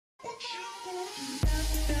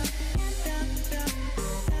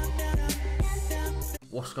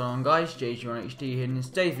What's going on, guys? JG1HD here, and in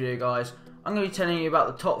today's video, guys, I'm going to be telling you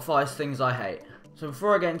about the top 5 things I hate. So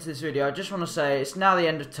before I get into this video, I just want to say it's now the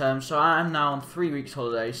end of term, so I am now on 3 weeks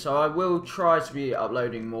holiday, so I will try to be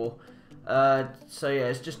uploading more. So yeah,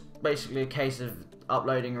 it's just basically a case of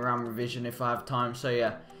uploading around revision if I have time, so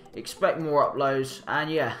yeah, expect more uploads,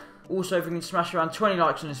 and yeah, also if we can smash around 20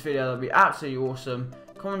 likes on this video, that would be absolutely awesome.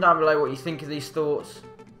 Comment down below what you think of these thoughts,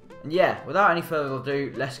 and yeah, without any further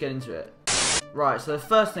ado, let's get into it. Right, so the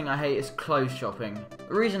first thing I hate is clothes shopping.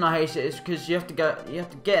 The reason I hate it is because you have to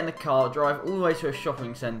get in the car, drive all the way to a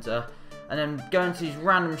shopping centre, and then go into these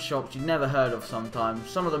random shops you've never heard of sometimes.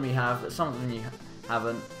 Some of them you have, but some of them you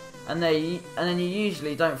haven't. And then you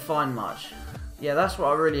usually don't find much. Yeah, that's what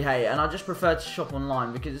I really hate, and I just prefer to shop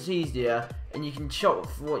online because it's easier and you can shop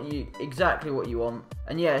for exactly what you want.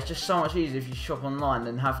 And yeah, it's just so much easier if you shop online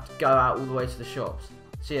than have to go out all the way to the shops.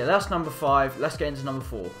 So yeah, that's number 5. Let's get into number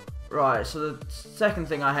 4. Right, so the second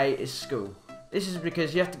thing I hate is school. This is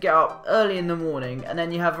because you have to get up early in the morning and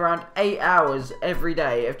then you have around 8 hours every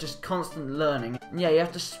day of just constant learning. And yeah, you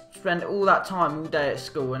have to spend all that time all day at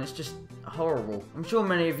school and it's just horrible. I'm sure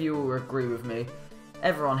many of you will agree with me.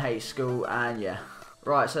 Everyone hates school, and yeah.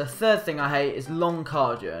 Right, so the third thing I hate is long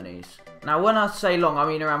car journeys. Now when I say long, I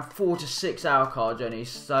mean around 4 to 6 hour car journeys.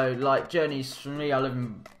 So like journeys for me, I live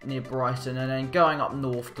near Brighton, and then going up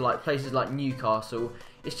north to like places like Newcastle.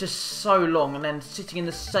 It's just so long, and then sitting in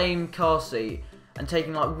the same car seat and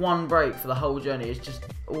taking like one break for the whole journey is just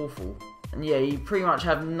awful. And yeah, you pretty much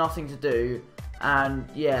have nothing to do, and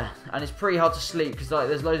yeah, and it's pretty hard to sleep because like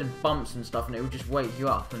there's loads of bumps and stuff and it will just wake you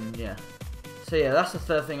up, and yeah. So yeah, that's the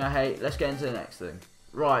third thing I hate. Let's get into the next thing.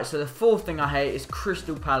 Right, so the fourth thing I hate is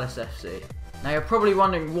Crystal Palace FC. Now you're probably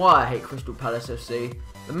wondering why I hate Crystal Palace FC.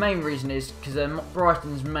 The main reason is because they're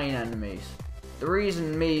Brighton's main enemies. The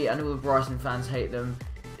reason me and all the Brighton fans hate them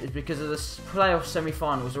is because of the playoff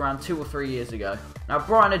semi-finals around 2 or 3 years ago. Now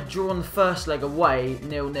Brighton had drawn the first leg away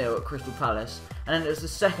 0-0 at Crystal Palace, and then it was the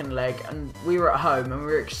second leg and we were at home and we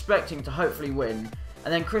were expecting to hopefully win,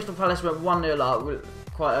 and then Crystal Palace went 1-0 up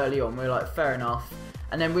quite early on. We were like, fair enough,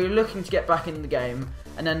 and then we were looking to get back in the game,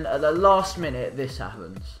 and then at the last minute this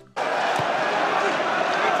happens.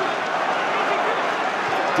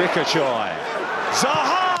 Dikachoy,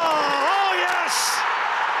 Zaha!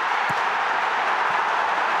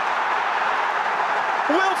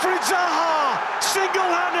 Wilfried Zaha,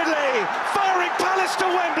 single-handedly, firing Palace to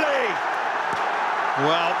Wembley.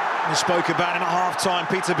 Well, we spoke about him at half-time.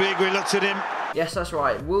 Peter Beardsley looked at him. Yes, that's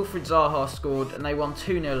right. Wilfried Zaha scored and they won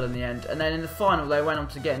 2-0 in the end. And then in the final, they went on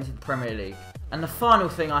to get into the Premier League. And the final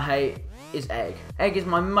thing I hate is egg. Egg is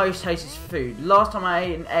my most hated food. Last time I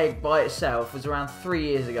ate an egg by itself was around 3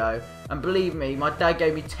 years ago. And believe me, my dad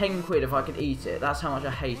gave me 10 quid if I could eat it. That's how much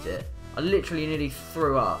I hate it. I literally nearly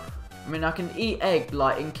threw up. I mean, I can eat egg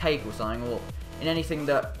like in cake or something, or in anything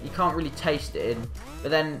that you can't really taste it in, but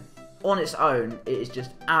then on its own, it is just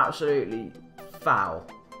absolutely foul.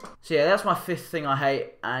 So yeah, that's my 5th thing I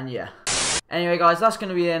hate, and yeah. Anyway guys, that's going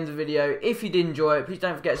to be the end of the video. If you did enjoy it, please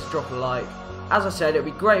don't forget to drop a like. As I said, it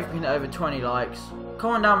would be great if we can hit over 20 likes.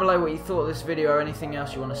 Comment down below what you thought of this video or anything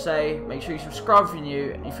else you want to say. Make sure you subscribe if you're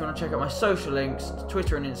new, and if you want to check out my social links to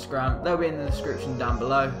Twitter and Instagram, they'll be in the description down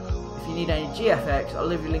below. If you need any GFX, I'll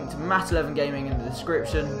leave a link to Matt11 Gaming in the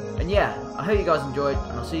description. And yeah, I hope you guys enjoyed,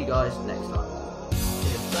 and I'll see you guys next time.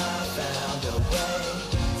 If I found a way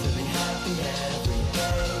to be happy every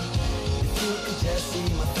day, if you could just see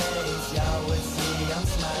my face.